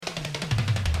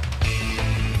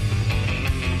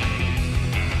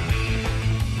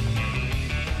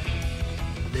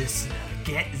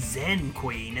Pen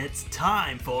Queen, it's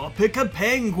time for Pick a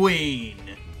Penguin!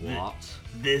 What?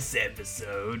 This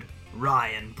episode,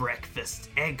 Ryan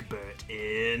Breakfast-Eggbert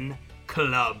in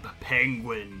Club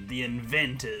Penguin, the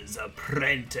Inventor's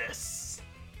Apprentice.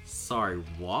 Sorry,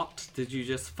 what did you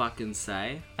just fucking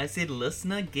say? I said,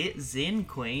 listener, get Zen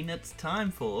Queen, it's time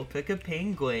for Pick a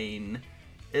Penguin.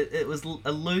 It was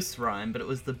a loose rhyme, but it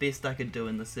was the best I could do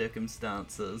in the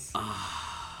circumstances.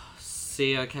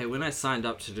 See, okay, when I signed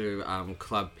up to do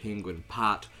Club Penguin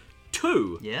Part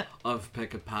 2 of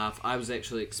Pick a Path, I was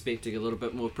actually expecting a little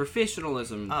bit more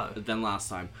professionalism than last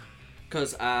time.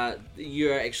 Because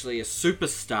you're actually a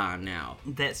superstar now.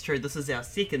 That's true. This is our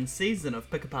second season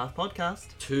of Pick a Path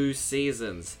podcast. 2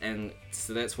 seasons, and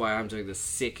so that's why I'm doing the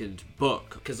second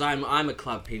book. Because I'm a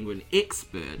Club Penguin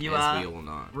expert, we all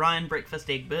know. Ryan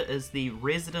Breakfast-Eggbert is the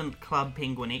resident Club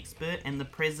Penguin expert and the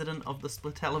president of the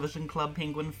Split Television Club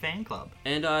Penguin fan club.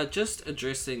 And just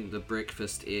addressing the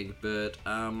Breakfast-Eggbert,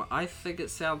 I think it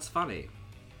sounds funny.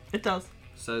 It does.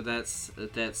 So that's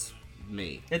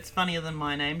me. It's funnier than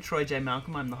my name, Troy J.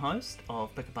 Malcolm. I'm the host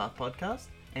of Pick a Path podcast,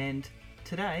 and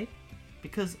today,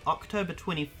 because October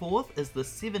 24th is the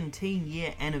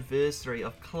 17-year anniversary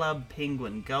of Club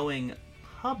Penguin going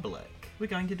public, we're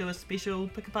going to do a special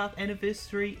Pick a Path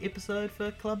anniversary episode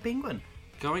for Club Penguin.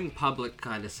 Going public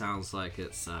kind of sounds like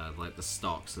it's like the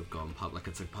stocks have gone public.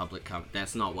 It's a public company.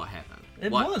 That's not what happened.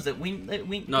 It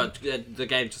went. No, the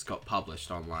game just got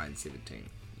published online 17.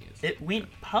 It went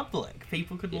public.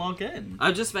 People could log in.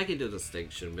 I'm just making the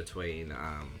distinction between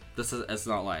it's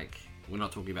not like we're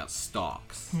not talking about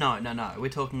stocks. No. We're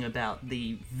talking about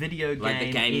the video game. Like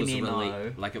the game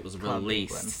MMO was Club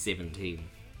released Penguin. 17.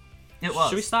 It was.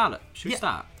 Should we start it? Should we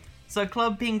start? So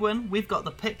Club Penguin, we've got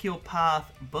the Pick Your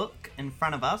Path book in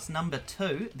front of us. Number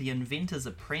 2, The Inventor's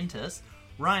Apprentice.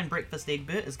 Ryan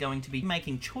Breakfast-Eggbert is going to be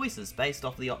making choices based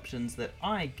off the options that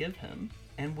I give him,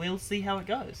 and we'll see how it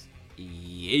goes.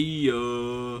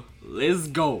 Yeah, let's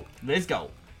go. Let's go.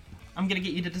 I'm gonna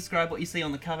get you to describe what you see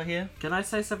on the cover here. Can I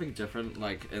say something different?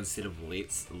 Like, instead of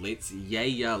let's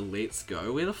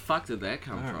go. Where the fuck did that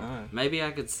come from? Know. Maybe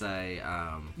I could say,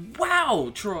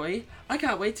 wow, Troy, I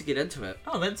can't wait to get into it.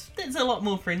 Oh, that's a lot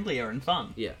more friendlier and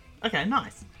fun. Yeah. Okay,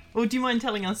 nice. Well, do you mind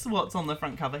telling us what's on the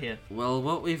front cover here? Well,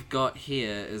 what we've got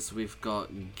here is we've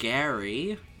got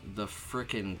Gary, the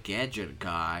frickin' gadget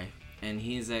guy, and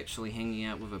he's actually hanging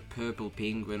out with a purple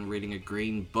penguin reading a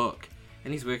green book.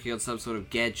 And he's working on some sort of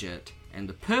gadget. And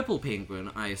the purple penguin,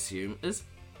 I assume, is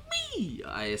me!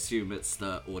 I assume it's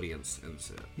the audience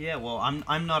insert. Yeah, well,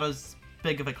 I'm not as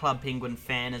big of a Club Penguin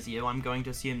fan as you. I'm going to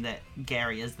assume that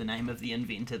Gary is the name of the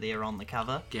inventor there on the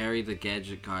cover. Gary, the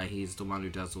gadget guy, he's the one who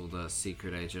does all the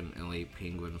Secret Agent Elite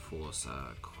Penguin Force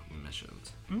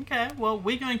missions. Okay, well,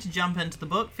 we're going to jump into the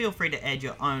book. Feel free to add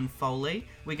your own Foley.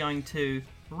 We're going to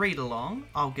read along.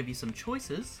 I'll give you some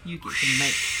choices. You get to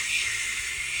make...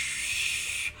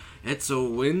 It's a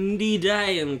windy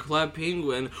day in Club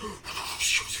Penguin.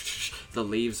 The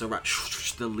leaves are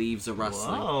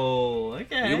rustling. Whoa,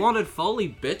 okay. You wanted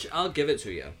Foley, bitch? I'll give it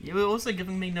to you. You were also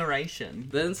giving me narration.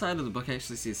 The inside of the book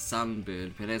actually says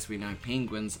sunbird, but as we know,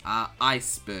 penguins are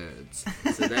icebergs.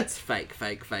 So that's fake.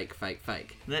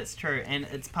 That's true, and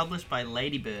it's published by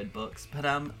Ladybird Books, but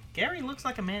Gary looks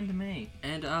like a man to me.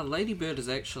 And Ladybird is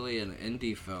actually an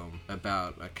indie film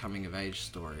about a coming-of-age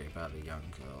story about a young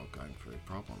girl going through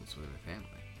problems with her family.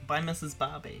 By Mrs.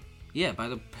 Barbie. Yeah, by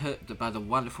the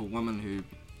wonderful woman who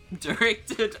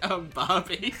directed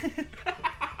Barbie.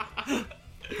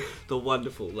 The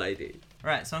wonderful lady.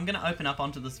 Right, so I'm going to open up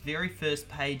onto this very first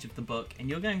page of the book, and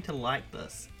you're going to like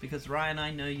this, because Ryan,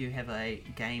 I know you have a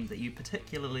game that you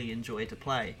particularly enjoy to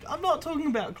play. I'm not talking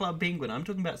about Club Penguin, I'm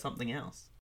talking about something else.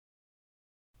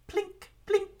 Plink,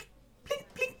 plink, plink,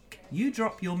 plink. You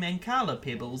drop your Mancala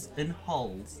pebbles in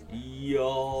holes.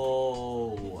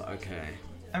 Yo, okay.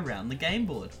 Around the game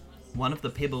board. One of the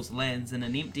pebbles lands in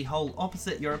an empty hole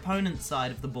opposite your opponent's side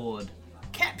of the board.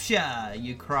 Capture!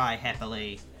 You cry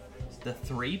happily. The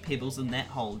 3 pebbles in that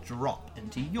hole drop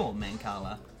into your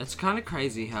Mancala. It's kind of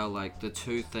crazy how, like, the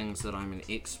 2 things that I'm an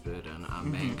expert in are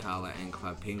Mancala and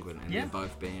Club Penguin, and they're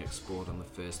both being explored on the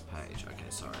first page. Okay,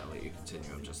 sorry, I'll let you continue.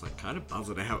 I'm just, like, kind of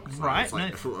buzzing out. Right?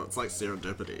 It's like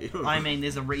serendipity. I mean,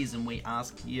 there's a reason we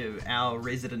asked you, our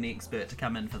resident expert, to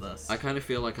come in for this. I kind of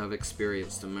feel like I've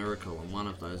experienced a miracle, and one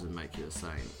of those would make you a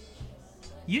saint.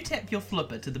 You tap your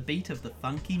flipper to the beat of the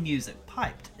funky music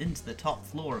piped into the top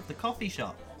floor of the coffee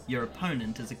shop. Your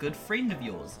opponent is a good friend of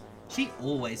yours. She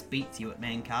always beats you at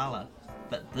Mancala,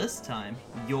 but this time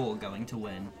you're going to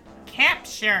win.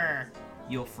 Capture!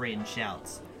 Your friend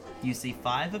shouts. You see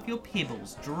 5 of your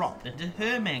pebbles drop into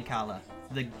her Mancala.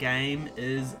 The game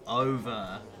is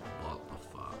over.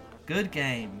 Good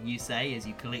game, you say as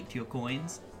you collect your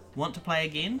coins. Want to play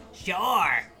again?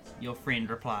 Sure, your friend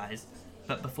replies.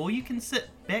 But before you can sit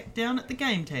back down at the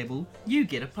game table, you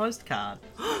get a postcard.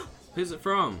 Who's it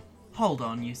from? Hold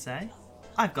on, you say.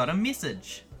 I've got a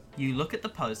message. You look at the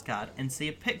postcard and see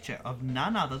a picture of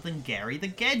none other than Gary the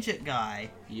Gadget Guy.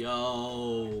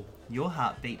 Yo. Your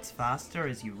heart beats faster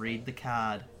as you read the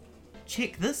card.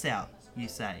 Check this out, you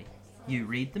say. You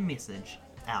read the message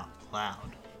out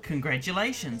loud.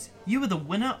 Congratulations, you are the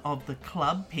winner of the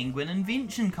Club Penguin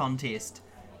Invention Contest.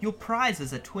 Your prize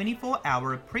is a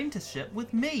 24-hour apprenticeship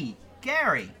with me,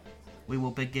 Gary. We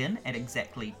will begin at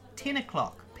exactly 10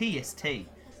 o'clock PST.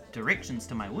 Directions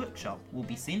to my workshop will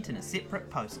be sent in a separate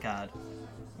postcard.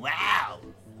 Wow,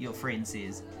 your friend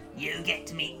says. You get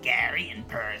to meet Gary in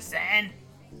person?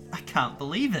 I can't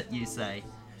believe it, you say.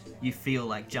 You feel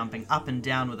like jumping up and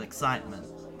down with excitement.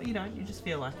 But you don't, you just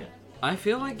feel like it. I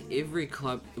feel like every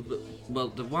club, well,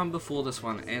 the one before this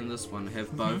one and this one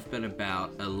have both been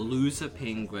about a loser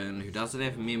penguin who doesn't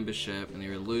have membership and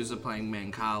they're a loser playing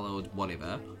Mancala or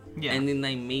whatever. Yeah. And then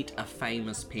they meet a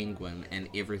famous penguin and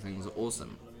everything's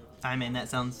awesome. I mean, that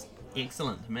sounds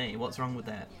excellent to me. What's wrong with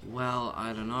that? Well,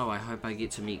 I don't know. I hope I get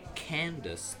to meet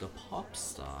Candace, the pop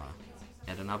star,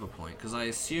 at another point. Because I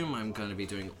assume I'm going to be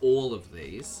doing all of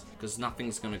these. Because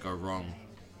nothing's going to go wrong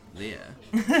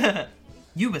there.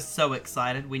 You were so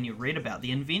excited when you read about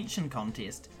the invention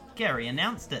contest. Gary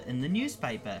announced it in the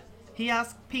newspaper. He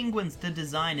asked penguins to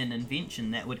design an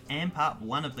invention that would amp up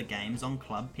one of the games on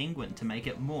Club Penguin to make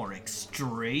it more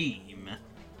extreme.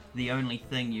 The only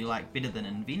thing you like better than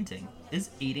inventing is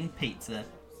eating pizza,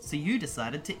 so you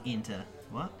decided to enter.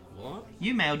 What?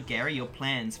 You mailed Gary your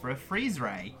plans for a freeze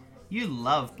ray. You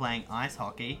love playing ice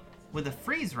hockey. With a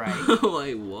freeze ray...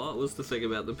 Wait, what? What's the thing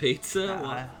about the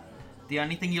pizza? The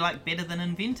only thing you like better than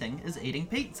inventing is eating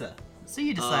pizza, so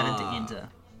you decided to enter.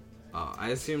 Oh, I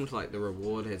assumed like the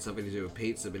reward had something to do with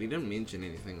pizza, but he didn't mention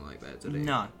anything like that, did he?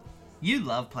 No. You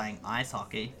love playing ice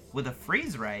hockey. With a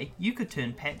freeze ray, you could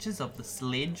turn patches of the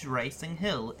sledge racing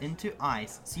hill into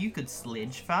ice so you could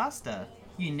sledge faster.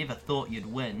 You never thought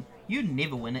you'd win. You'd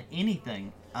never win at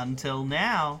anything. Until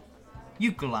now.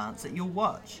 You glance at your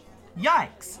watch.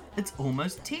 Yikes! It's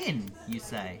almost 10, you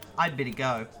say. I'd better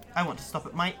go. I want to stop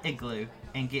at my igloo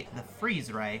and get the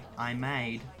freeze ray I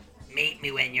made. Meet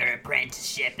me when your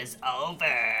apprenticeship is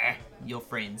over, your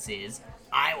friend says.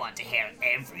 I want to hear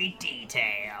every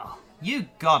detail. You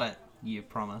got it, you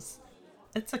promise.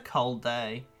 It's a cold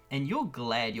day, and you're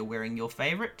glad you're wearing your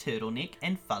favourite turtleneck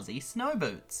and fuzzy snow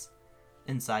boots.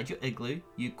 Inside your igloo,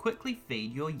 you quickly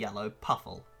feed your yellow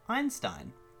puffle,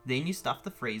 Einstein. Then you stuff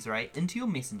the freeze ray into your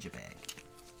messenger bag.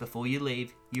 Before you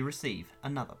leave, you receive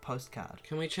another postcard.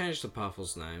 Can we change the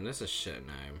Puffle's name? That's a shit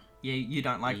name. Yeah, you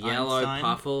don't like Yellow Einstein?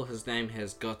 Puffle, his name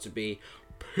has got to be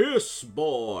Piss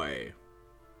Boy.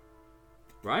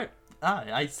 Right? Oh,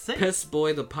 I see. Piss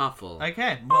Boy the Puffle.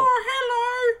 Okay. Well, Oh,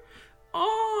 hello.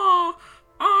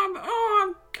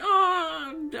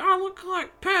 I look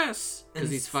like piss.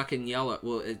 Because he's fucking yellow.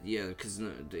 Well, because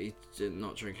he's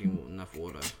not drinking enough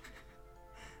water.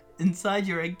 inside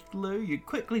your igloo, you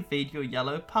quickly feed your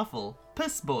yellow puffle,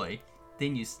 Piss Boy.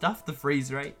 Then you stuff the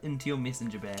freeze ray into your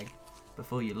messenger bag.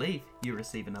 Before you leave, you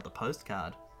receive another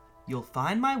postcard. You'll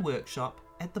find my workshop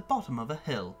at the bottom of a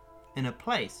hill, in a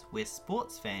place where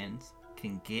sports fans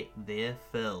can get their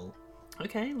fill.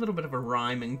 Okay, a little bit of a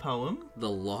rhyming poem. The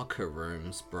locker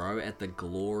rooms, bro, at the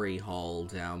glory hole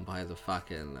down by the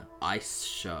fucking ice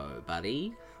show,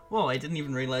 buddy. Whoa, I didn't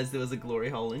even realise there was a glory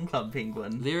hole in Club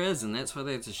Penguin. There is, and that's why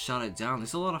they had to shut it down.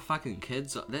 There's a lot of fucking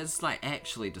kids. That's, like,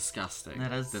 actually disgusting.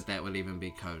 That is. That would even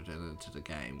be coded into the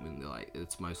game when, like,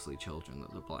 it's mostly children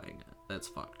that they're playing it. That's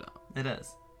fucked up. It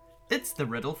is. It's the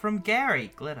riddle from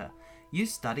Gary, Glitter. You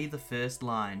study the first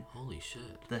line. Holy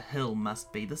shit. The hill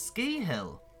must be the ski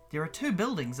hill. There are two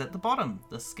buildings at the bottom,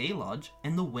 the ski lodge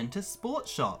and the winter sports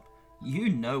shop. You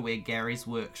know where Gary's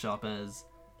workshop is.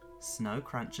 Snow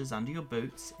crunches under your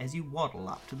boots as you waddle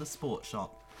up to the sports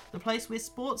shop, the place where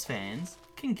sports fans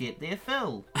can get their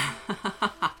fill.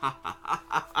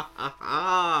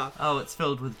 Oh, it's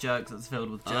filled with jokes, it's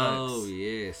filled with jokes. Oh,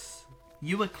 yes.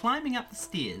 You were climbing up the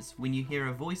stairs when you hear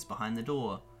a voice behind the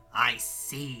door. I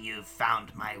see you've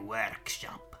found my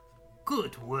workshop.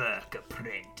 Good work,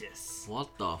 apprentice.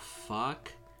 What the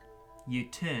fuck? You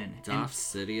turn Darth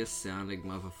Sidious sounding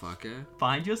motherfucker.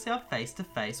 find yourself face to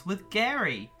face with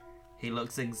Gary. He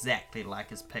looks exactly like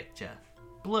his picture.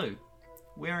 Blue,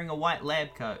 wearing a white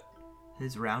lab coat.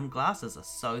 His round glasses are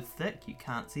so thick you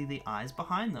can't see the eyes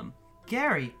behind them.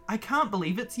 Gary, I can't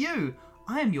believe it's you.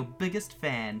 I am your biggest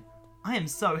fan. I am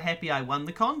so happy I won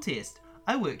the contest.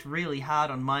 I worked really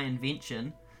hard on my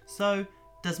invention. So,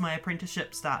 does my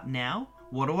apprenticeship start now?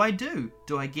 What do I do?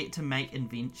 Do I get to make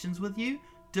inventions with you?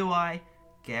 Do I...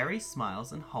 Gary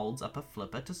smiles and holds up a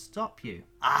flipper to stop you.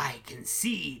 I can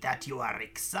see that you are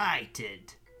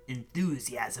excited.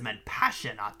 Enthusiasm and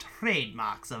passion are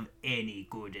trademarks of any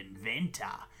good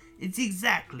inventor. It's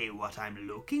exactly what I'm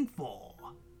looking for,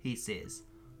 he says.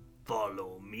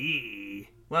 Follow me.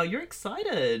 Well, you're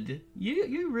excited.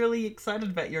 You're really excited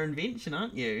about your invention,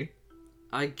 aren't you?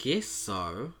 I guess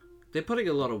so. They're putting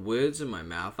a lot of words in my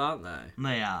mouth, aren't they?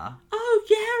 They are. Oh,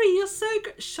 Gary, you're so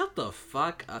good. Shut the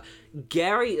fuck up.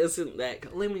 Gary isn't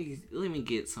that... Let me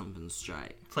get something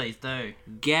straight. Please do.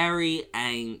 Gary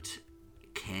ain't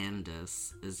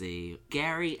Candace, is he?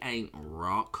 Gary ain't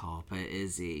Rockhopper,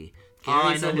 is he?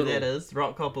 I know who that is.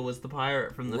 Rockhopper was the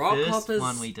pirate from the first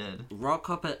one we did.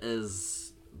 Rockhopper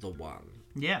is the one.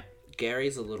 Yeah.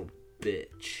 Gary's a little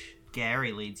bitch.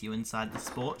 Gary leads you inside the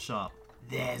sports shop.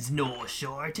 There's no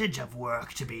shortage of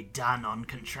work to be done on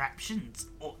contraptions.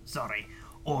 Or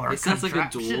sounds like a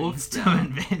dwarf to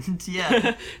invent.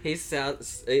 Yeah. It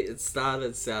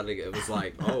started sounding, it was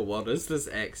like, oh, what is this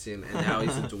accent? And now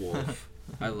he's a dwarf.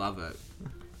 I love it.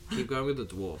 Keep going with the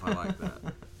dwarf. I like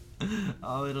that.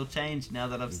 Oh, it'll change now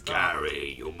that I've started.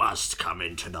 Gary, you must come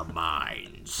into the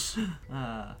mines.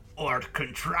 Or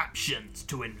contraptions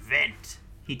to invent,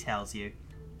 he tells you.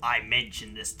 I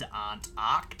mentioned this to Aunt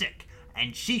Arctic,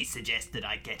 and she suggested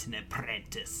I get an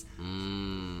apprentice.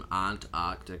 Aunt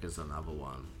Arctic is another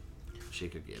one. She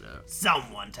could get it.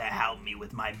 Someone to help me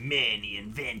with my many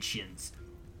inventions.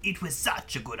 It was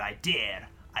such a good idea.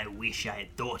 I wish I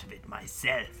had thought of it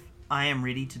myself. I am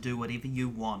ready to do whatever you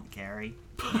want, Gary,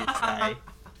 you say.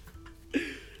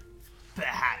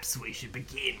 Perhaps we should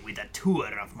begin with a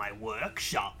tour of my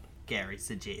workshop, Gary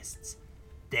suggests.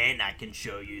 Then I can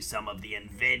show you some of the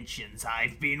inventions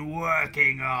I've been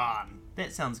working on.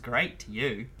 That sounds great to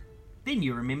you. Then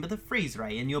you remember the freeze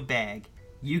ray in your bag.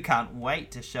 You can't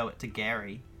wait to show it to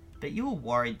Gary, but you're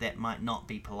worried that might not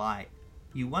be polite.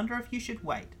 You wonder if you should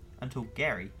wait until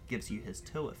Gary gives you his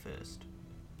tour first.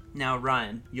 Now,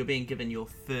 Ryan, you're being given your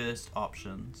first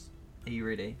options. Are you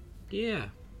ready? Yeah.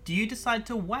 Do you decide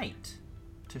to wait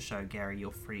to show Gary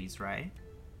your freeze ray?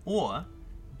 Or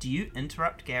do you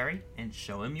interrupt Gary and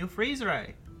show him your freeze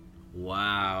ray?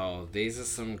 Wow, these are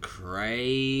some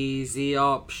crazy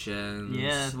options.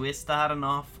 Yeah, we're starting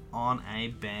off on a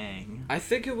bang. I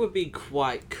think it would be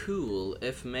quite cool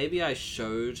if maybe I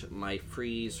showed my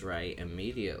freeze ray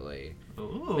immediately.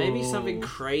 Ooh. Maybe something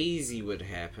crazy would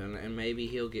happen and maybe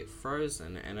he'll get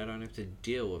frozen and I don't have to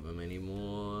deal with him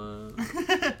anymore.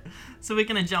 So we're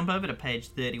going to jump over to page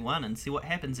 31 and see what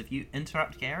happens if you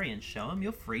interrupt Gary and show him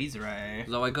your freeze ray.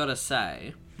 Though I gotta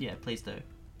say... Yeah, please do.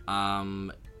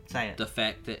 Say it. The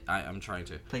fact that... I'm trying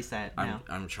to. Please say it now.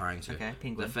 I'm trying to. Okay,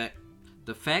 penguin.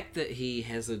 The fact that he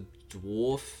has a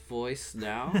dwarf voice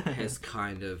now has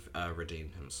kind of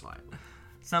redeemed him slightly.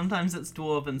 Sometimes it's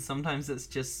dwarf and sometimes it's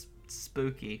just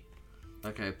spooky.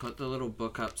 Okay, put the little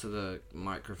book up to the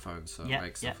microphone so it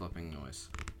makes the flipping noise.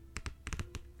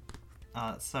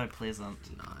 Oh, it's so pleasant.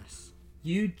 Nice.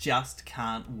 You just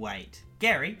can't wait.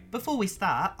 Gary, before we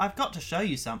start, I've got to show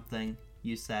you something,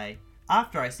 you say.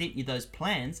 After I sent you those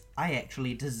plans, I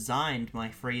actually designed my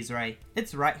freeze ray.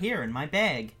 It's right here in my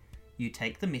bag. You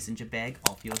take the messenger bag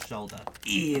off your shoulder.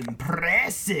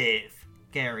 Impressive,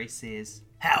 Gary says.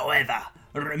 However,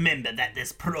 remember that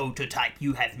this prototype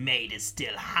you have made is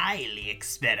still highly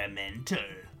experimental.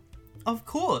 Of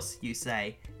course, you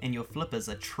say, and your flippers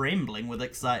are trembling with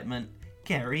excitement.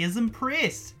 Gary is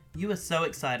impressed. You are so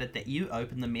excited that you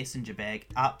open the messenger bag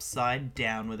upside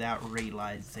down without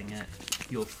realizing it.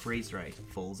 Your freeze ray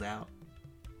falls out.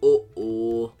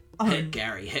 Uh-oh. Hit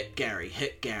Gary, hit Gary,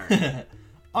 hit Gary.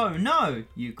 Oh no,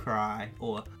 you cry.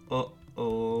 Or,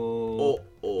 uh-oh.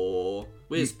 Uh-oh.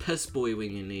 Where's Piss Boy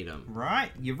when you need him?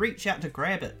 Right, you reach out to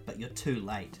grab it, but you're too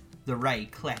late. The ray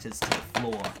clatters to the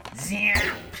floor. Zip!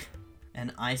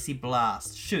 An icy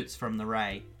blast shoots from the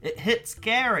ray. It hits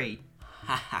Gary.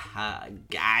 Ha ha ha,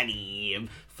 got him.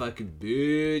 Fucking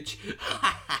bitch.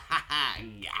 Ha ha ha,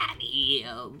 got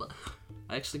him.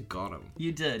 I actually got him.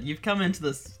 You did. You've come into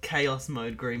this chaos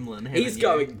mode gremlin, haven't He's you?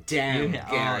 going down,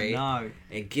 Gary. Oh no.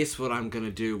 And guess what I'm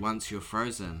gonna do once you're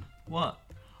frozen? What?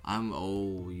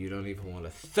 You don't even want to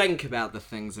think about the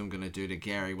things I'm gonna do to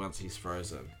Gary once he's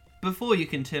frozen. Before you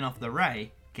can turn off the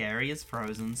ray, Gary is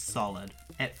frozen solid.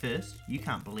 At first, you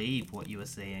can't believe what you are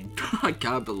seeing. I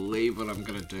can't believe what I'm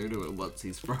gonna do to it once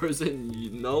he's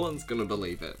frozen. No one's gonna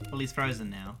believe it. Well, he's frozen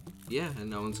now. Yeah, and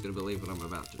no one's gonna believe what I'm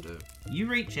about to do. You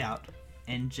reach out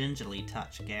and gingerly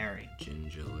touch Gary.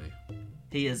 Gingerly.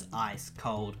 He is ice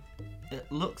cold. It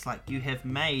looks like you have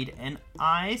made an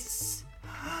ice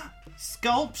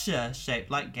sculpture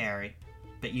shaped like Gary,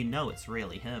 but you know it's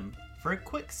really him. For a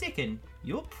quick second,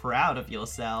 you're proud of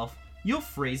yourself. Your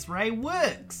freeze ray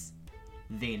works!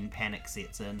 Then panic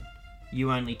sets in.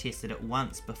 You only tested it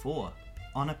once before,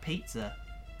 on a pizza.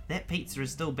 That pizza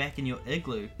is still back in your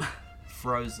igloo,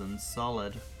 frozen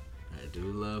solid. I do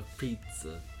love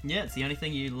pizza. Yeah, it's the only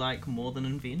thing you like more than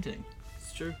inventing.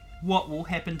 It's true. What will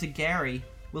happen to Gary?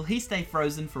 Will he stay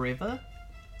frozen forever?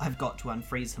 I've got to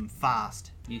unfreeze him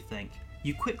fast, you think.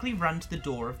 You quickly run to the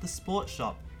door of the sports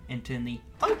shop and turn the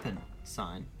open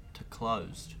sign to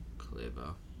closed.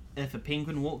 Clever. If a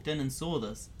penguin walked in and saw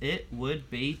this, it would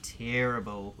be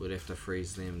terrible. Would have to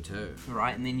freeze them too.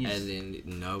 Right, and then you And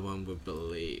then no one would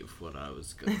believe what I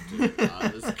was going to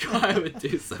do. This guy would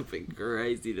do something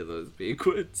crazy to those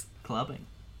penguins. clubbing.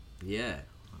 Yeah.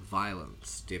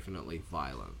 Violence. Definitely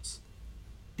violence.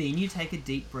 Then you take a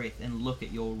deep breath and look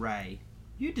at your ray.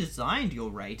 You designed your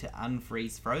ray to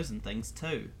unfreeze frozen things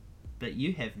too, but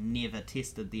you have never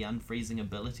tested the unfreezing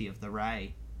ability of the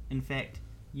ray. In fact,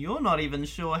 you're not even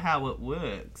sure how it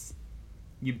works.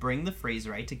 You bring the freeze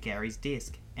ray to Gary's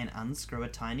desk and unscrew a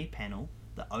tiny panel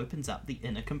that opens up the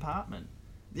inner compartment.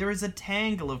 There is a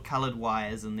tangle of coloured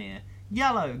wires in there.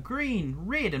 Yellow, green,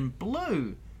 red and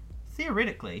blue.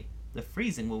 Theoretically, the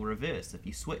freezing will reverse if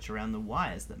you switch around the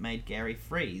wires that made Gary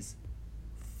freeze.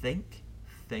 Think,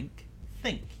 think,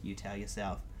 think, you tell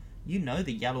yourself. You know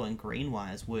the yellow and green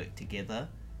wires work together,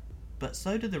 but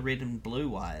so do the red and blue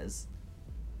wires.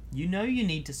 You know you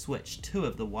need to switch two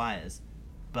of the wires,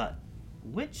 but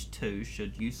which two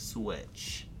should you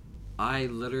switch? I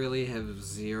literally have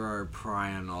zero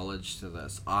prior knowledge to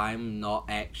this. I'm not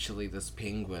actually this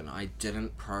penguin. I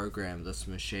didn't program this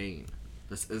machine.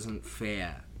 This isn't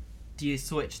fair. Do you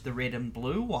switch the red and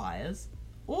blue wires,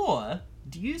 or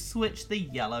do you switch the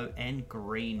yellow and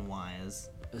green wires?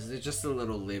 Is there just a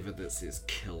little lever that says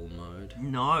kill mode?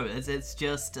 No, it's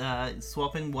just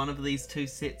swapping one of these two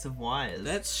sets of wires.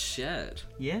 That's shit.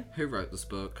 Yeah? Who wrote this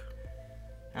book?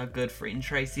 Our good friend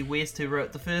Tracy West, who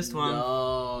wrote the first one.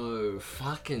 No,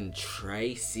 fucking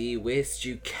Tracy West,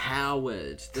 you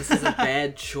coward. This is a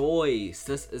bad choice.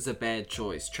 This is a bad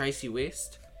choice. Tracy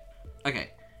West?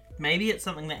 Okay. Maybe it's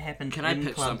something that happened Can I in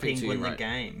pitch Club something to you Penguin the right-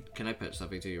 game. Can I pitch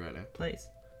something to you right now? Please.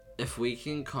 If we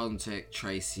can contact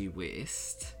Tracy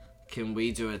West, can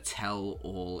we do a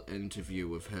tell-all interview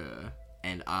with her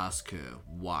and ask her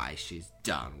why she's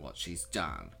done what she's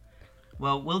done?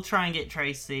 Well, we'll try and get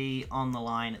Tracy on the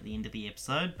line at the end of the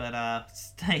episode, but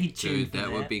stay tuned Dude, for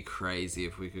that would be crazy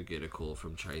if we could get a call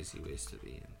from Tracy West at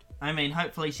the end. I mean,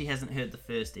 hopefully she hasn't heard the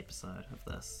first episode of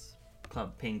this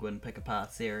Club Penguin Pick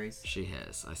Apart series. She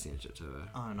has. I sent it to her.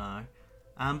 Oh no.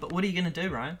 But what are you going to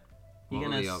do, Ryan? You're What are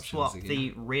going the to options swap again?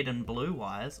 the red and blue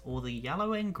wires or the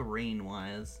yellow and green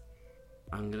wires?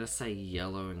 I'm gonna say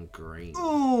yellow and green.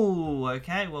 Ooh,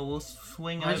 okay. Well, we'll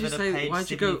swing Why'd over you to say- page why'd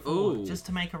you go, 74 ooh? just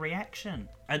to make a reaction.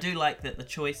 I do like that the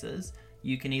choices,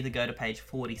 you can either go to page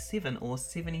 47 or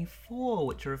 74,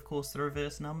 which are, of course, the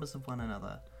reverse numbers of one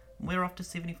another. We're off to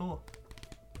 74.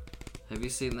 Have you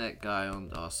seen that guy on...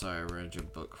 Oh, sorry, I ruined your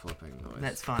book flipping noise.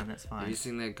 That's fine, that's Have fine. you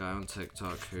seen that guy on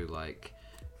TikTok who, like,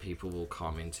 people will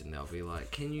comment and they'll be like,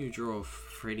 can you draw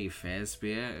Freddy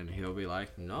Fazbear? And he'll be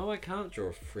like, no, I can't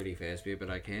draw Freddy Fazbear, but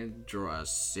I can draw a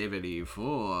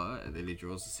 74. And then he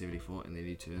draws a 74 and then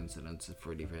he turns it into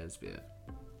Freddy Fazbear.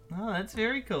 Oh, that's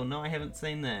very cool. No, I haven't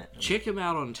seen that. Check him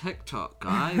out on TikTok,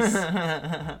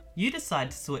 guys. You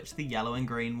decide to switch the yellow and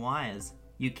green wires.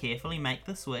 You carefully make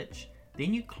the switch,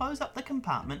 then you close up the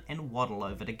compartment and waddle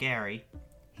over to Gary.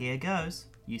 Here goes,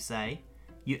 you say.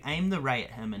 You aim the ray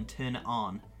at him and turn it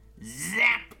on.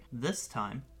 Zap! This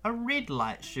time, a red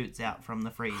light shoots out from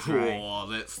the freeze ray. Oh,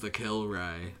 that's the kill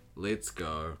ray. Let's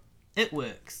go. It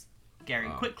works. Gary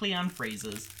quickly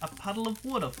unfreezes. A puddle of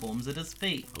water forms at his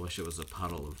feet. I wish it was a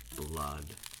puddle of blood.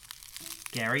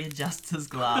 Gary adjusts his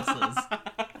glasses.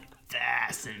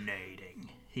 Fascinating,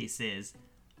 he says.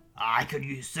 I could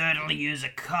certainly use a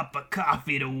cup of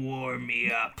coffee to warm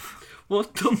me up.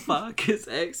 What the fuck? His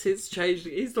accent's changed.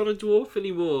 He's not a dwarf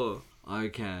anymore.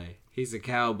 Okay, he's a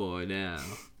cowboy now.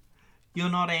 You're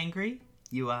not angry?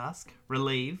 You ask,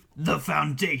 relieved. The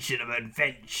foundation of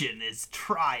invention is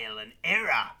trial and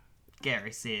error,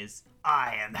 Gary says.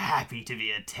 I am happy to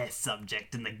be a test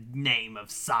subject in the name of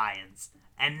science,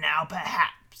 and now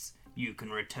perhaps you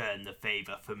can return the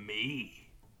favor for me.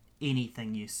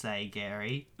 Anything you say,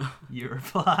 Gary, you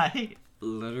reply.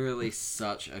 Literally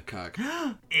such a cuck.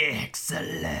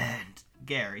 Excellent,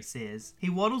 Gary says. He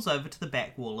waddles over to the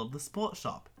back wall of the sports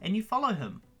shop, and you follow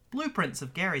him. Blueprints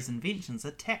of Gary's inventions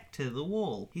are tacked to the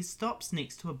wall. He stops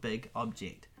next to a big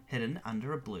object, hidden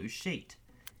under a blue sheet.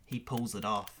 He pulls it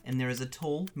off, and there is a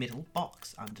tall metal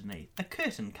box underneath. A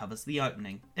curtain covers the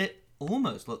opening. It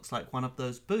almost looks like one of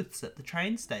those booths at the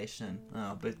train station.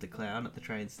 Oh, Booth the Clown at the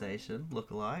train station.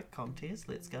 Look-alike contest.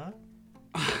 Let's go.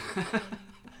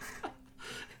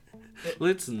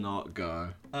 Let's not go.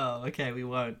 Oh, okay, we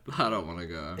won't. I don't want to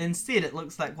go. Instead, it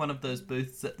looks like one of those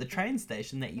booths at the train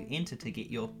station that you enter to get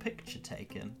your picture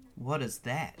taken. What is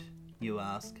that? You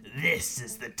ask. This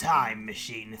is the time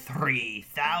machine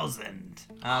 3000.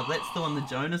 That's the one the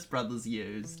Jonas Brothers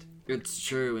used. It's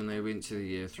true when they went to the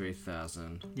year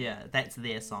 3000. Yeah, that's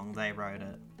their song. They wrote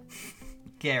it.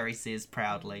 Gary says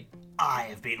proudly. I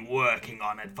have been working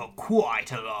on it for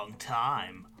quite a long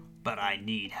time, but I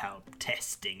need help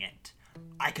testing it.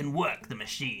 I can work the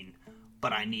machine,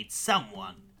 but I need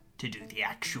someone to do the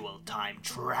actual time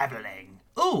traveling.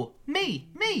 Ooh, me,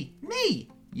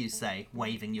 you say,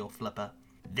 waving your flipper.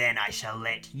 Then I shall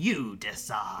let you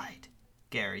decide,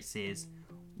 Gary says.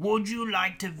 Would you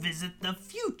like to visit the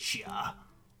future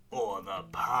or the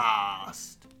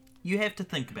past? You have to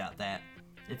think about that.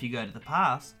 If you go to the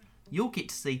past, you'll get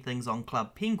to see things on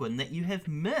Club Penguin that you have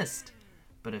missed.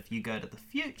 But if you go to the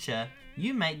future,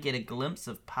 you may get a glimpse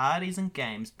of parties and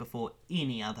games before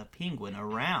any other penguin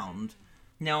around.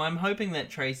 Now, I'm hoping that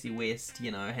Tracy West,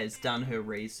 has done her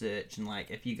research, and,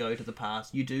 if you go to the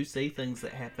past, you do see things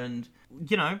that happened,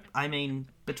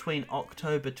 between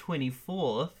October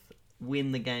 24th,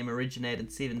 when the game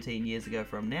originated 17 years ago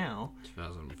from now.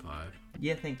 2005.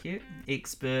 Yeah, thank you.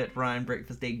 Expert, Ryan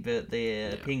Breakfast-Eggbert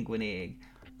there, yeah. Penguin Egg.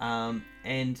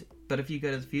 But if you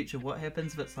go to the future, what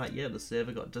happens if it's the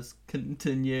server got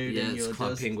discontinued? Yeah, and it's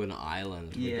Club Penguin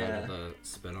Island. Yeah. We go to the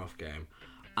spin-off game.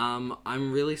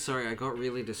 I'm really sorry, I got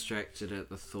really distracted at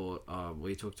the thought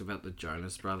we talked about the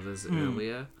Jonas Brothers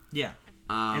earlier. Yeah,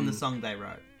 and the song they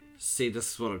wrote. See,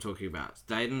 this is what I'm talking about.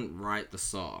 They didn't write the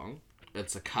song.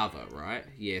 It's a cover, right?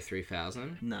 Year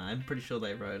 3000? No, I'm pretty sure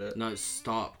they wrote it. No,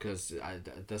 stop, because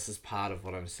this is part of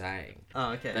what I'm saying.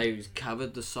 Oh, okay. They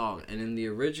covered the song, and in the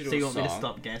original song... So you want me to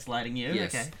stop gaslighting you?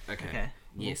 Yes. Okay.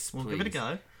 Yes, we'll please. give it a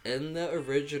go. In the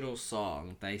original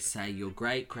song, they say your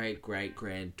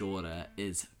great-great-great-granddaughter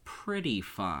is pretty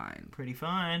fine. Pretty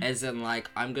fine. As in,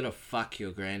 I'm gonna fuck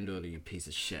your granddaughter, you piece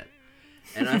of shit.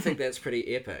 And I think that's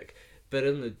pretty epic. But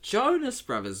in the Jonas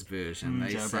Brothers version,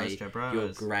 they say your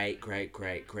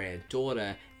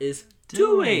great-great-great-granddaughter is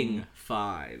doing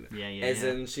fine. Yeah. As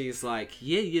in, she's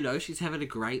she's having a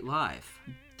great life.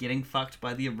 Getting fucked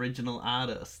by the original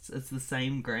artists. It's the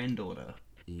same granddaughter.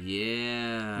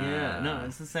 Yeah. Yeah, no,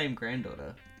 it's the same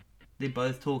granddaughter. They're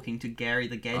both talking to Gary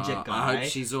the Gadget guy. I hope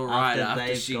she's alright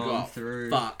after she got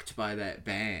fucked by that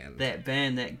band.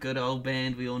 That good old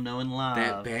band we all know and love.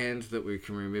 That band that we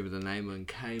can remember the name of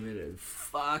came in and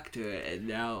fucked her, and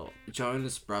now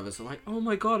Jonas Brothers are like, oh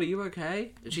my god, are you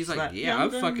okay? And she's like, yeah,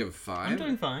 I'm fucking fine. I'm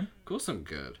doing fine. Of course I'm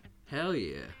good. Hell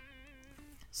yeah.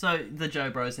 So, the Joe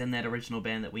Bros and that original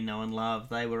band that we know and love,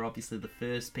 they were obviously the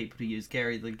first people to use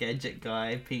Gary the Gadget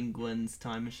guy, Penguin's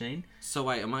time machine. So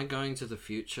wait, am I going to the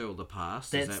future or the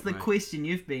past? That's the question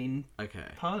you've been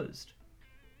posed.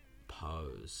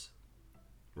 Pose.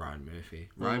 Ryan Murphy.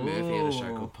 Ryan Murphy had a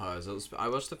show called Pose. I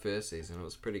watched the first season, it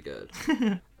was pretty good.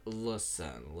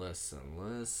 Listen. This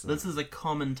is a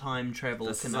common time travel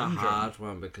conundrum. This is a hard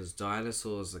one because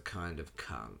dinosaurs are kind of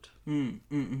cunt.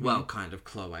 Well, kind of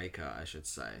cloaca, I should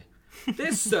say.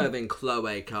 They're serving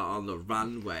cloaca on the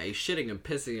runway, shitting and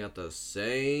pissing out the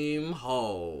same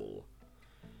hole.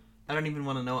 I don't even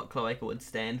want to know what cloaca would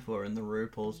stand for in the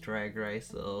RuPaul's Drag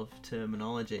Race of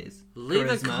terminologies.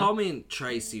 Leave a comment,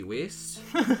 Tracy West.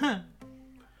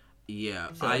 Yeah,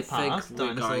 so I think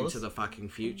we're going to the fucking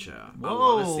future. Whoa. I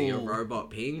want to see a robot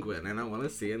penguin, and I want to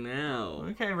see it now.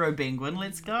 Okay, Robenguin,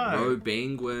 let's go.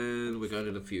 Robenguin, we're going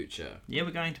to the future. Yeah,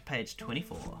 we're going to page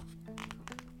 24.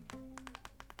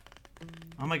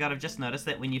 Oh my god, I've just noticed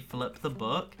that when you flip the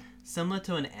book, similar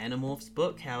to an Animorphs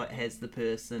book, how it has the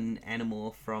person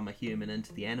animorph from a human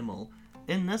into the animal,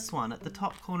 in this one, at the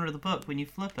top corner of the book, when you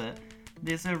flip it,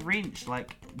 there's a wrench,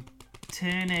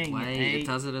 turning. Wait, it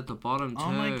does it at the bottom too.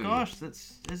 Oh my gosh,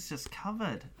 it's just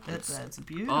covered. It's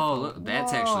beautiful. Oh, look,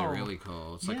 that's actually really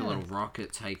cool. It's like a little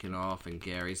rocket taking off, and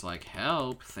Gary's like,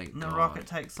 "Help!" Thank God. The rocket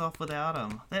takes off without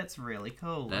him. That's really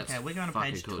cool. That's okay, we're going to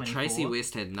page 24. Tracy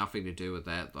West had nothing to do with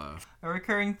that though. A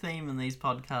recurring theme in these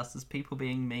podcasts is people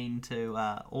being mean to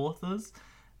authors.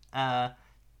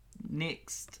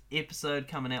 Next episode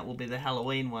coming out will be the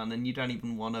Halloween one, and you don't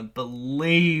even want to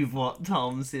believe what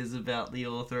Tom says about the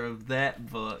author of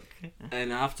that book.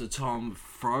 And after Tom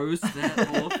froze that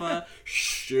author,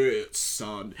 shh, shit,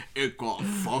 son. It got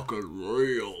fucking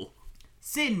real.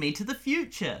 Send me to the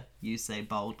future, you say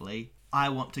boldly. I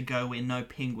want to go where no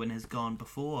penguin has gone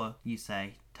before, you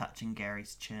say, touching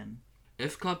Gary's chin.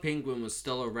 If Club Penguin was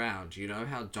still around, you know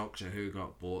how Doctor Who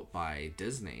got bought by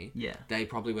Disney? Yeah. They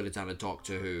probably would have done a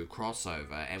Doctor Who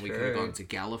crossover, and we True. could have gone to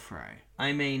Gallifrey.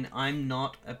 I mean, I'm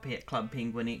not a Club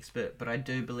Penguin expert, but I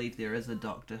do believe there is a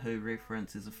Doctor Who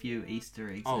reference. There's a few Easter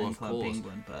eggs in of Club course.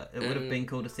 Penguin, but it would have been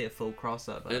cool to see a full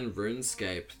crossover. In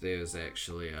RuneScape, there's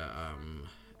actually a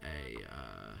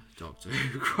Doctor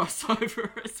Who crossover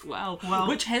as well.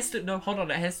 Which has to... No, hold on.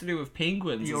 It has to do with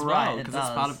penguins You're as right, well, it because it's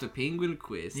does. part of the Penguin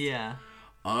Quest. Yeah.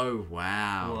 Oh,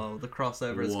 wow. Whoa, the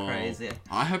crossover is Whoa. crazy.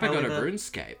 I hope I got a However,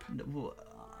 RuneScape.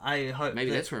 I hope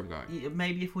Maybe that's where I'm going. Yeah,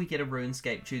 maybe if we get a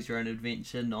RuneScape Choose Your Own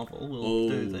Adventure novel, we'll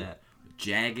do that.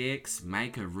 Jagex,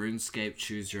 make a RuneScape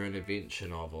Choose Your Own Adventure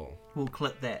novel. We'll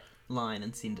clip that line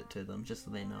and send it to them, just so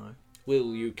they know.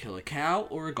 Will you kill a cow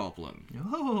or a goblin?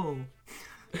 Oh!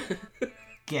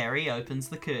 Gary opens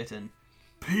the curtain.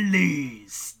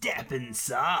 Please step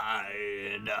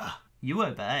inside. You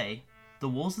obey. The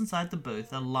walls inside the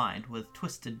booth are lined with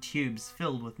twisted tubes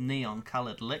filled with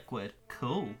neon-coloured liquid.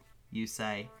 Cool, you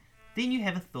say. Then you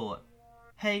have a thought.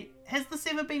 Hey, has this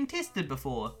ever been tested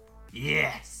before?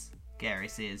 Yes. Gary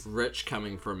says. Rich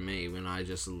coming from me when I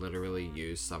just literally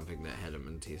used something that hadn't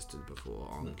been tested before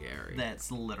on Gary.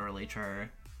 That's literally true.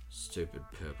 Stupid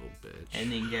purple bitch.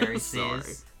 And then Gary Sorry.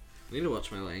 says... I need to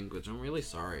watch my language. I'm really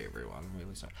sorry, everyone. I'm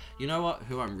really sorry. You know what?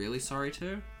 Who I'm really sorry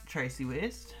to? Tracy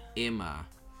West. Emma.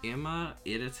 Emma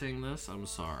editing this, I'm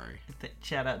sorry.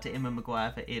 Shout out to Emma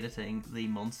Maguire for editing the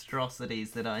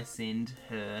monstrosities that I send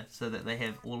her so that they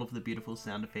have all of the beautiful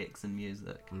sound effects and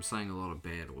music. I'm saying a lot of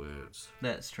bad words.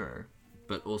 That's true.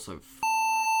 But also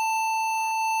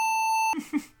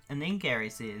And then Gary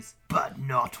says, But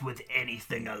not with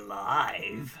anything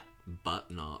alive. but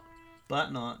not.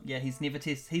 but not. Yeah, he's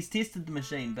tested the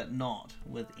machine, but not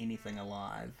with anything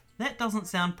alive. That doesn't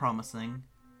sound promising,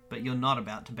 but you're not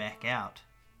about to back out.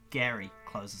 Gary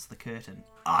closes the curtain.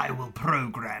 I will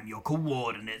program your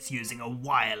coordinates using a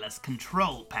wireless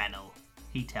control panel,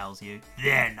 He tells you.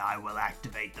 then I will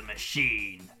activate the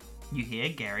machine. You hear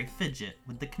Gary fidget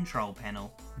with the control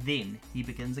panel. Then he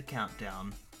begins a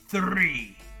countdown.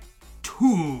 3,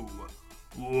 2,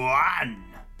 1.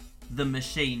 The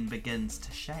machine begins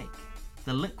to shake.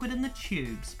 The liquid in the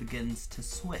tubes begins to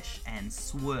swish and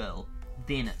swirl.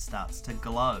 Then it starts to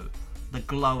glow. The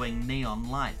glowing neon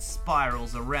light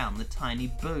spirals around the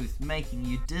tiny booth, making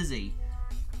you dizzy.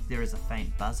 There is a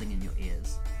faint buzzing in your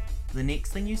ears. The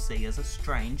next thing you see is a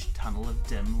strange tunnel of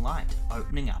dim light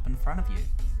opening up in front of you.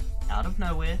 Out of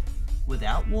nowhere,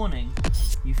 without warning,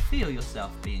 you feel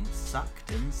yourself being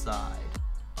sucked inside.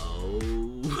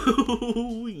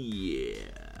 Oh,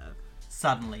 yeah.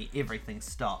 Suddenly, everything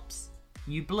stops.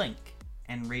 You blink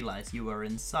and realize you are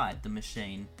inside the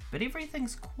machine, but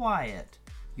everything's quiet.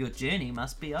 Your journey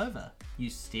must be over. You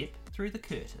step through the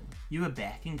curtain. You are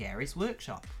back in Gary's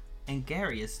workshop, and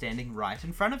Gary is standing right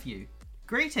in front of you.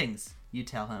 Greetings, you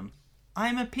tell him. I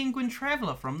am a penguin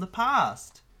traveller from the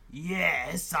past.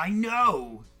 Yes, I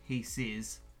know, He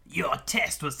says. Your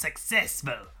test was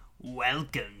successful.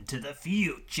 Welcome to the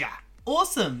future.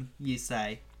 Awesome, you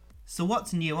say. So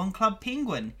what's new on Club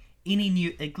Penguin? Any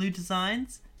new igloo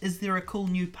designs? Is there a cool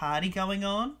new party going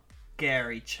on?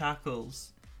 Gary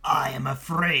chuckles. I am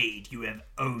afraid you have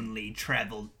only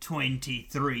travelled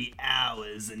 23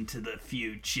 hours into the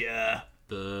future.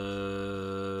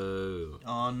 Boo.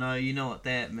 Oh no, you know what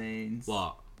that means.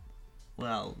 What?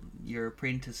 Well, your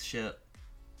apprenticeship.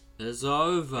 It's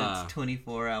over. It's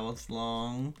 24 hours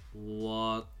long.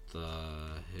 What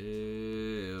the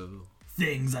hell?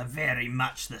 Things are very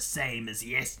much the same as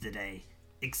yesterday,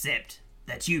 except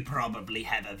that you probably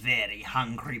have a very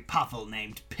hungry puffle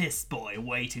named Piss Boy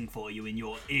waiting for you in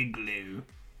your igloo.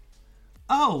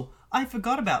 Oh, I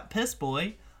forgot about Piss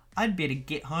Boy. I'd better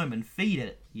get home and feed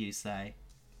it, you say.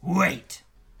 Wait,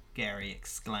 Gary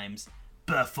exclaims.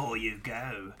 before you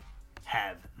go,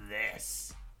 have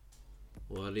this.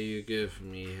 What do you give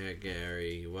me,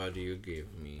 Gary? What do you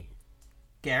give me?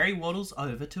 Gary waddles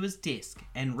over to his desk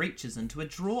and reaches into a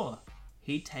drawer.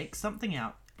 He takes something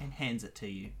out and hands it to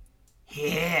you.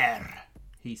 Here,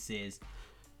 He says,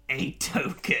 a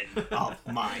token of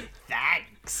my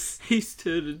thanks. He's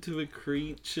turned into a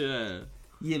creature.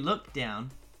 you look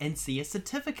down and see a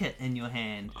certificate in your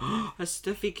hand. A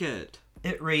certificate.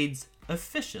 It reads,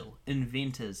 Official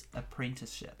Inventor's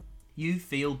Apprenticeship. You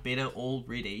feel better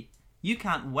already. You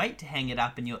can't wait to hang it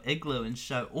up in your igloo and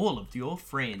show all of your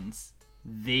friends.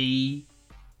 The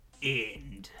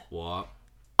End. What?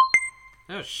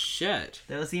 Oh, shit.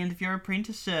 That was the end of your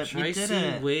apprenticeship. You did Tracy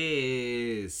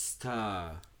it. West.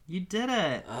 You did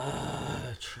it.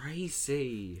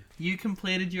 Tracy. You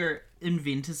completed your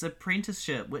Inventor's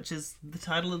Apprenticeship, which is the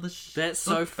title of the That's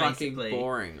so book, fucking basically.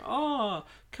 boring. Oh,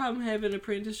 come have an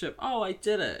apprenticeship. Oh, I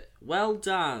did it. Well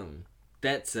done.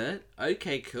 That's it?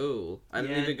 Okay, cool. I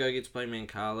didn't even go get to play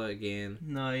Mancala again.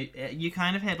 No, you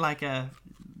kind of had like the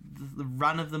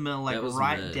run-of-the-mill, like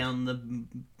right mid. down the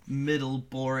middle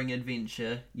boring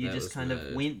adventure. You That just was kind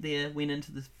of mid. went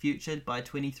into the future by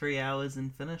 23 hours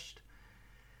and finished.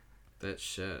 That's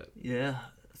shit. Yeah.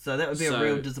 So that would be a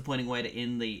real disappointing way to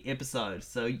end the episode.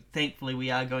 So thankfully we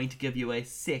are going to give you a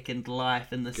second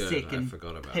life in the second I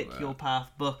forgot about Pick that. Your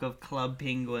Path book of Club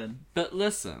Penguin. But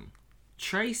listen,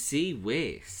 Tracy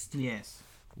West. Yes.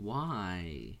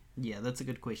 Why? Yeah, that's a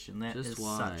good question. That Just is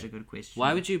why? such a good question.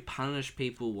 Why would you punish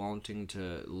people wanting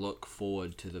to look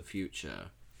forward to the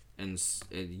future? And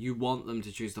you want them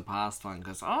to choose the past one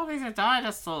because, oh, there's a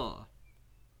dinosaur.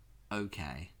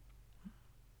 Okay.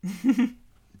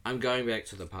 I'm going back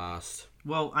to the past.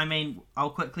 Well, I mean, I'll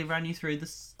quickly run you through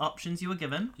the options you were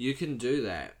given. You can do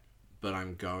that, but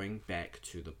I'm going back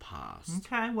to the past.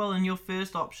 Okay, well, in your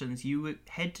first options, you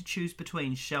had to choose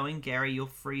between showing Gary your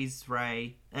freeze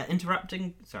ray...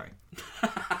 interrupting... Sorry.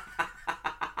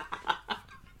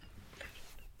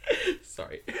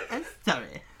 Sorry.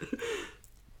 Sorry.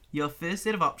 Your first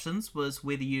set of options was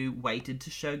whether you waited to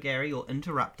show Gary or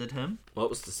interrupted him, What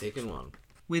was the second one?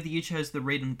 whether you chose the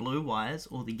red and blue wires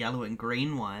or the yellow and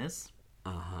green wires,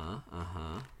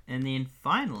 and then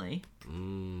finally,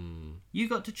 you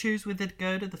got to choose whether to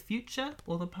go to the future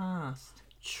or the past.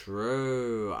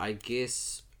 True. I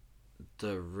guess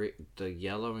the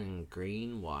yellow and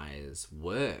green wires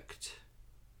worked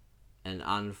and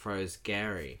unfroze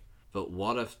Gary. But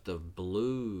what if the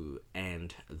blue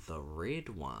and the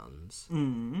red ones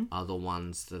are the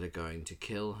ones that are going to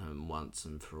kill him once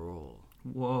and for all?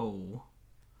 Whoa.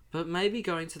 But maybe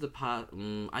going to the past...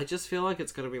 I just feel like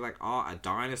it's going to be like, oh, a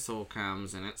dinosaur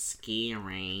comes and it's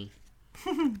scary.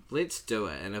 Let's do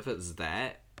it. And if it's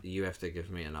that, you have to give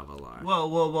me another life.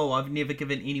 Whoa. I've never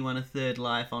given anyone a third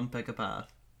life on Pick a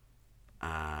Path.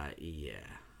 Yeah.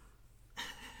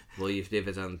 Well, you've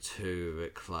never done 2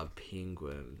 at Club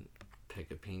Penguin Pick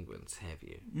a Penguins, have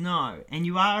you? No, and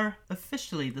you are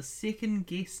officially the second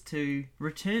guest to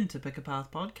return to Pick a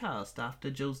Path podcast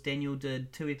after Jules Daniel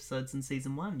did 2 episodes in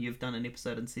season 1. You've done an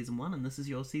episode in season 1, and this is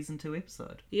your season 2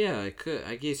 episode. Yeah,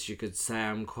 I guess you could say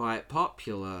I'm quite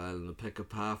popular in the Pick a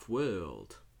Path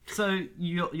world. So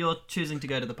you're choosing to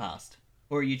go to the past,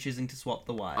 or are you choosing to swap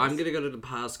the wires? I'm gonna go to the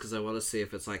past because I want to see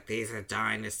if it's like, there's a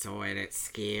dinosaur and it's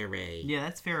scary. Yeah,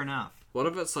 that's fair enough. What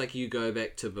if it's like you go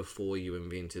back to before you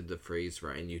invented the freeze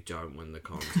ray and you don't win the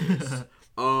contest?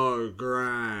 Oh,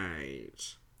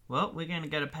 great. Well, we're going to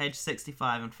go to page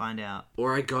 65 and find out.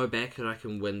 Or I go back and I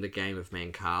can win the game of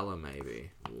Mancala,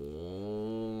 maybe.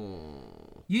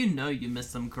 Oh. You know you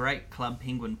missed some great Club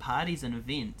Penguin parties and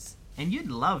events, and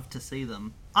you'd love to see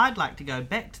them. I'd like to go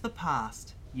back to the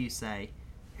past, you say.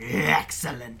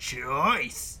 Excellent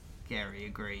choice. Gary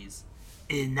agrees.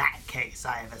 In that case,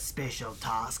 I have a special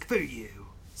task for you.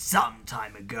 Some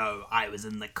time ago, I was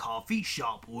in the coffee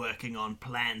shop working on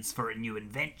plans for a new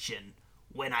invention.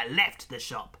 When I left the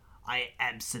shop, I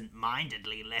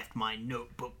absent-mindedly left my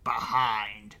notebook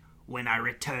behind. When I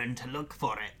returned to look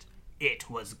for it, it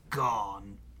was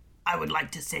gone. I would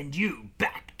like to send you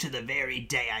back to the very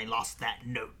day I lost that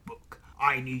notebook.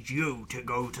 I need you to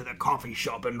go to the coffee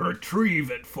shop and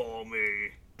retrieve it for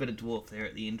me. Bit of dwarf there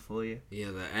at the end for you. Yeah,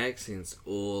 the accent's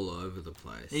all over the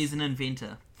place. He's an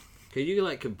inventor. Could you,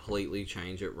 like, completely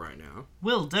change it right now?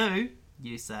 Will do,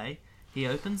 you say. He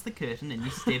opens the curtain and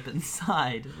you step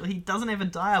inside. Well, he doesn't have a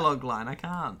dialogue line, I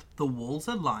can't. The walls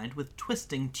are lined with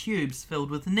twisting tubes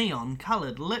filled with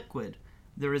neon-coloured liquid.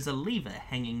 There is a lever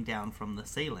hanging down from the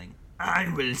ceiling.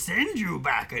 I will send you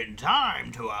back in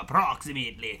time to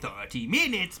approximately 30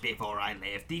 minutes before I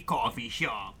left the coffee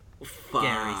shop.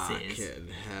 Gary says. Fucking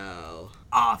hell.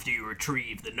 After you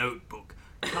retrieve the notebook,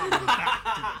 come back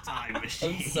to the time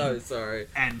machine I'm so sorry.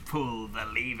 and pull the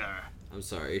lever. I'm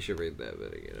sorry, you should read that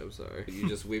bit again, I'm sorry. You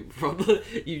just went from,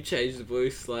 you changed the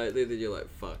voice slightly, then you're like,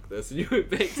 fuck this, and you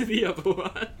went back to the other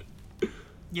one.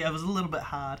 Yeah, it was a little bit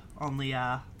hard on the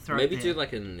throat. Maybe there. do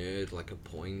like a nerd, like a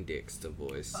Poindexter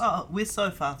voice. Oh, we're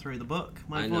so far through the book.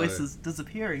 My I know. voice is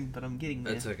disappearing, but I'm getting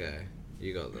there. It's okay.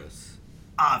 You got this.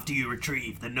 After you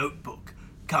retrieve the notebook,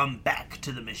 come back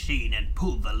to the machine and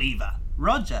pull the lever.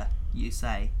 Roger, you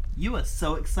say. You are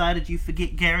so excited you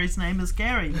forget Gary's name is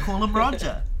Gary. Call him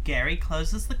Roger. Gary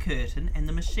closes the curtain and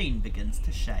the machine begins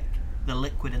to shake. The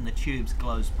liquid in the tubes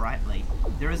glows brightly.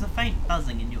 There is a faint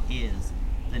buzzing in your ears.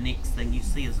 The next thing you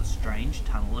see is a strange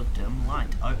tunnel of dim light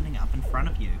opening up in front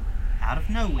of you. Out of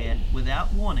nowhere,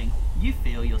 without warning, you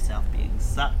feel yourself being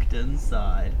sucked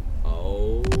inside.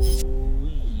 Oh,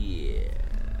 yeah.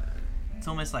 It's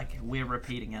almost like we're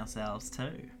repeating ourselves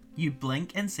too. You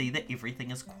blink and see that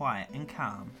everything is quiet and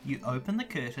calm. You open the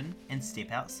curtain and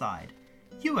step outside.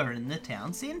 You are in the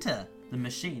town centre. The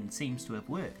machine seems to have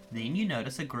worked. Then you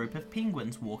notice a group of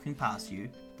penguins walking past you.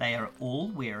 They are all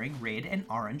wearing red and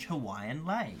orange Hawaiian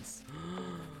leis.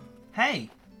 Hey,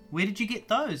 where did you get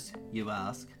those? You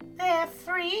ask. They're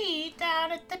free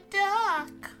down at the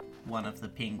dock, One of the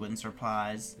penguins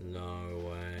replies. No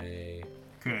way.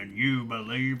 Can you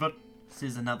believe it?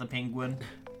 Says another penguin.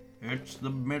 It's the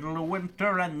middle of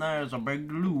winter and there's a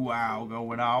big luau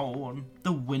going on.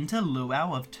 The winter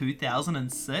luau of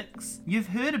 2006? You've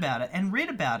heard about it and read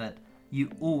about it.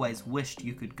 You always wished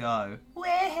you could go, We're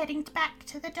heading back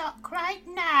to the dock right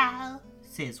now.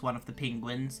 says one of the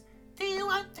penguins. Do you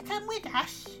want to come with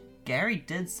us? Gary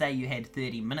did say you had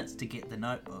 30 minutes to get the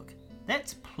notebook.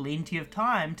 That's plenty of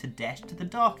time to dash to the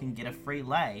dock and get a free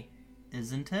lay,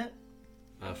 isn't it?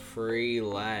 A free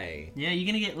lay. Yeah, you're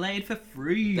gonna get laid for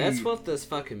free. That's what this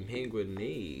fucking penguin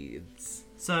needs.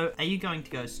 So, are you going to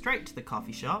go straight to the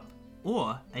coffee shop,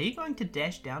 or are you going to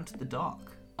dash down to the dock?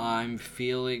 I'm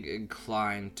feeling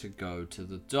inclined to go to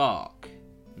the dock.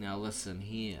 Now listen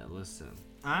here, listen.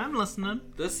 I'm listening.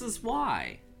 This is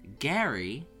why.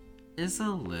 Gary is a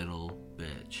little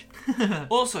bitch.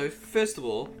 Also, first of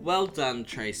all, well done,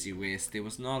 Tracy West. There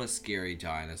was not a scary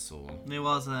dinosaur. There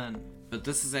wasn't. But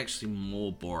this is actually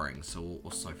more boring, so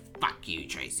also fuck you,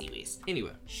 Tracy West.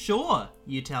 Anyway. Sure,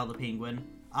 you tell the penguin.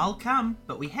 I'll come,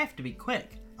 but we have to be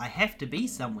quick. I have to be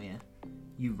somewhere.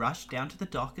 You rush down to the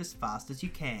dock as fast as you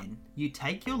can. You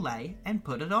take your lei and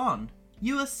put it on.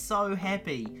 You are so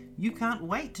happy. You can't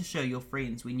wait to show your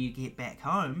friends when you get back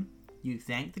home. You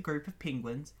thank the group of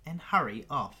penguins and hurry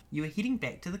off. You are heading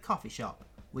back to the coffee shop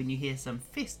when you hear some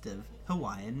festive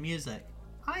Hawaiian music.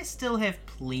 I still have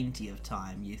plenty of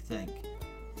time, you think.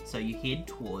 So you head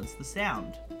towards the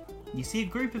sound. You see a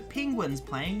group of penguins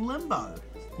playing limbo.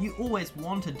 You always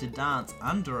wanted to dance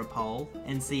under a pole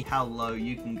and see how low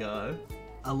you can go.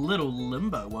 A little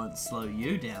limbo won't slow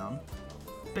you down.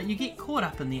 But you get caught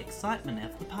up in the excitement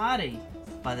of the party.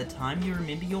 By the time you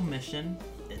remember your mission,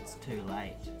 it's too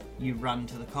late. You run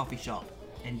to the coffee shop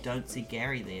and don't see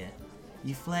Gary there.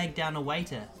 You flag down a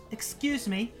waiter. Excuse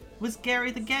me, was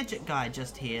Gary the gadget guy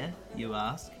just here? You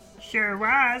ask. Sure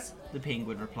was. The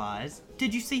penguin replies.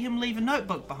 Did you see him leave a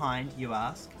notebook behind? You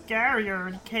ask. Gary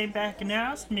already came back and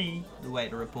asked me. The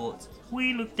waiter reports.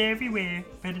 We looked everywhere,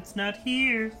 but it's not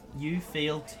here. You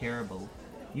feel terrible.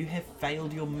 You have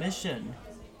failed your mission.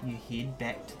 You head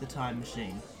back to the time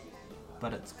machine,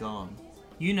 but it's gone.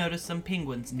 You notice some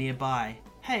penguins nearby.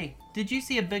 Hey, did you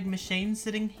see a big machine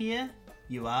sitting here?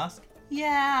 You ask.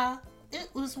 Yeah, it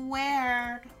was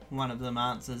weird. One of them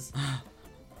answers.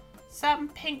 Some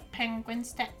pink penguin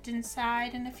stepped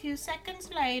inside and a few seconds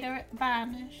later it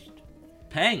vanished.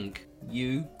 Pink?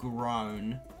 You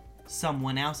groan.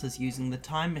 Someone else is using the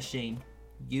time machine.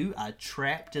 You are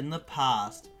trapped in the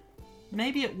past.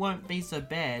 Maybe it won't be so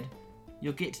bad.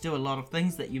 You'll get to do a lot of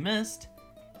things that you missed.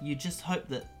 You just hope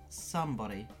that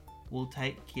somebody will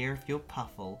take care of your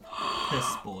puffle,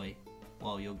 Piss Boy,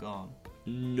 while you're gone.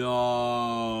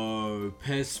 No.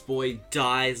 Piss Boy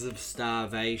dies of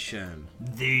starvation.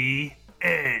 The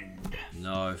end.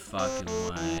 No fucking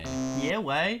way. Yeah,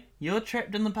 way. You're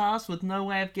trapped in the past with no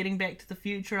way of getting back to the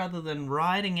future other than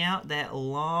riding out that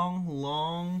long,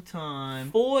 long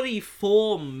time.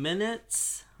 44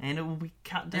 minutes? And it will be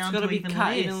cut It's down gotta to be even cut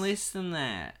less. even less than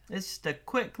that. It's just a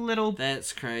quick little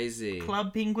That's crazy.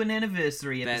 Club Penguin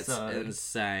anniversary That's episode.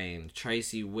 insane.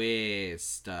 Tracy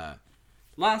West.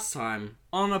 Last time,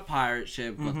 on a pirate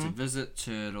ship, got to visit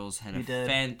turtles, had You a did.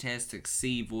 fantastic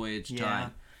sea voyage Yeah.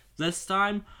 time. This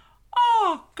time,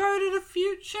 oh, go to the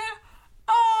future?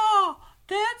 Oh,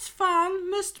 that's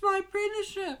fun. Missed my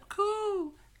apprenticeship.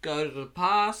 Cool. Go to the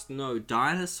past? No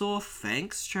dinosaur.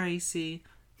 Thanks, Tracy.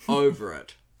 Over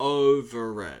it.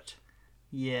 Over it.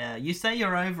 Yeah, you say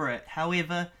you're over it.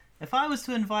 However, if I was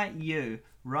to invite you,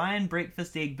 Ryan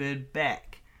Breakfast-Eggbert, back.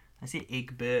 I said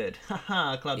Eggbird.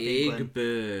 Haha, Club Penguin.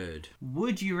 Eggbird.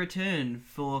 Would you return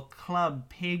for Club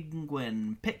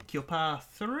Penguin Pick Your Path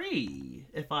 3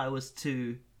 if I was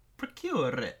to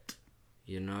procure it?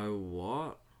 You know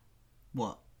what?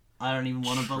 What? I don't even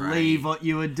want to Trey. believe what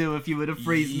you would do if you were to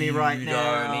freeze me right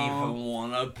now. You don't even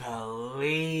want to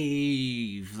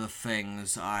believe the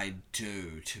things I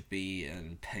do to be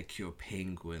in Pick Your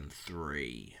Penguin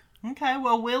 3. Okay,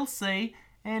 well, we'll see.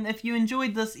 And if you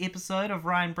enjoyed this episode of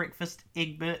Ryan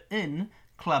Breakfast-Eggbert in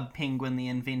Club Penguin, the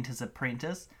Inventor's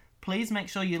Apprentice, please make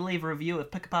sure you leave a review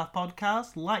of Pick a Path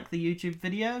Podcast, like the YouTube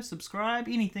video, subscribe,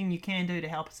 anything you can do to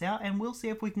help us out, and we'll see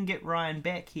if we can get Ryan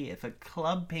back here for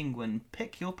Club Penguin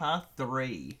Pick Your Path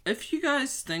 3. If you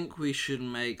guys think we should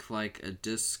make like a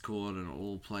Discord and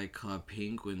all play Club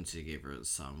Penguin together at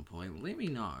some point, let me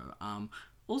know.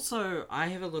 Also, I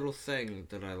have a little thing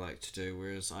that I like to do,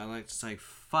 whereas I like to say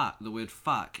fuck, the word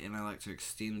fuck, and I like to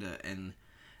extend it and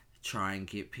try and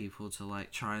get people to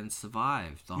like try and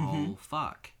survive the whole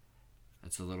fuck.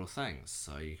 It's a little thing,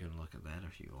 so you can look at that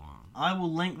if you want. I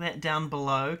will link that down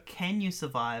below. Can You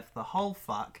Survive the Whole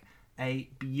Fuck? A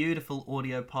beautiful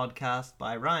audio podcast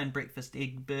by Ryan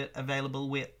Breakfast-Eggbert, available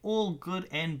where all good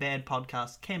and bad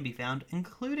podcasts can be found,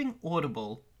 including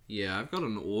Audible. Yeah, I've got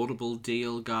an Audible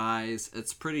deal, guys.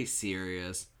 It's pretty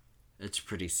serious.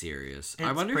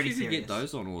 I wonder if you could get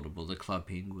those on Audible, the Club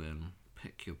Penguin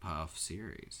Pick Your Path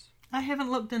series. I haven't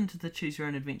looked into the Choose Your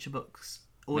Own Adventure books.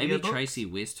 Maybe Audiobooks. Tracy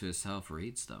West herself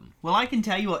reads them. Well, I can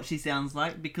tell you what she sounds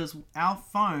like, because our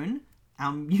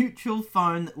mutual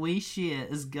phone that we share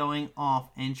is going off,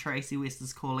 and Tracy West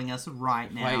is calling us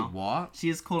right now. Wait, what? She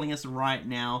is calling us right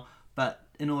now, but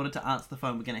in order to answer the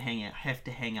phone, we're going to have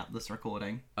to hang up this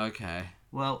recording. Okay.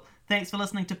 Well, thanks for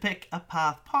listening to Pick a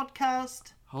Path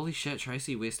Podcast. Holy shit,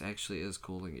 Tracy West actually is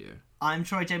calling you. I'm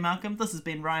Troy J. Malcolm. This has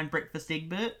been Ryan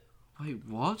Breakfast-Eggbert. Wait,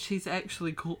 what? She's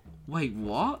actually Wait,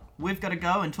 what? We've got to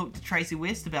go and talk to Tracy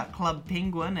West about Club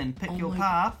Penguin and Pick Your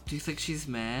Path. Do you think she's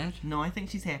mad? No, I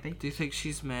think she's happy. Do you think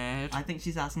she's mad? I think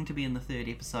she's asking to be in the third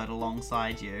episode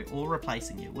alongside you, or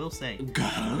replacing you. We'll see.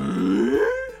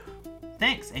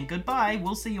 Thanks, and goodbye.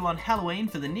 We'll see you on Halloween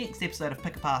for the next episode of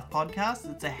Pick a Path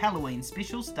Podcast. It's a Halloween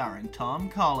special starring Tom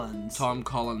Collins. Tom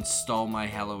Collins stole my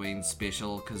Halloween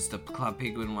special because the Club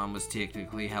Penguin one was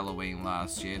technically Halloween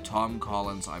last year. Tom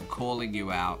Collins, I'm calling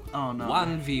you out. Oh no.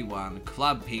 1v1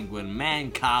 Club Penguin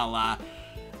Mancala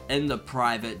in the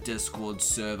private Discord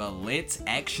server. Let's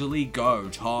actually go.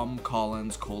 Tom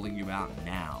Collins calling you out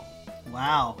now.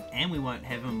 Wow, and we won't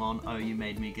have him on Oh You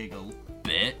Made Me Giggle.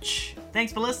 Bitch.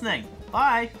 Thanks for listening.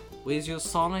 Bye. Where's your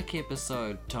Sonic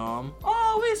episode, Tom?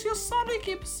 Oh, where's your Sonic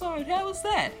episode? How was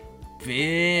that?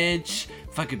 Bitch.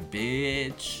 Fucking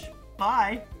bitch.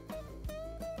 Bye.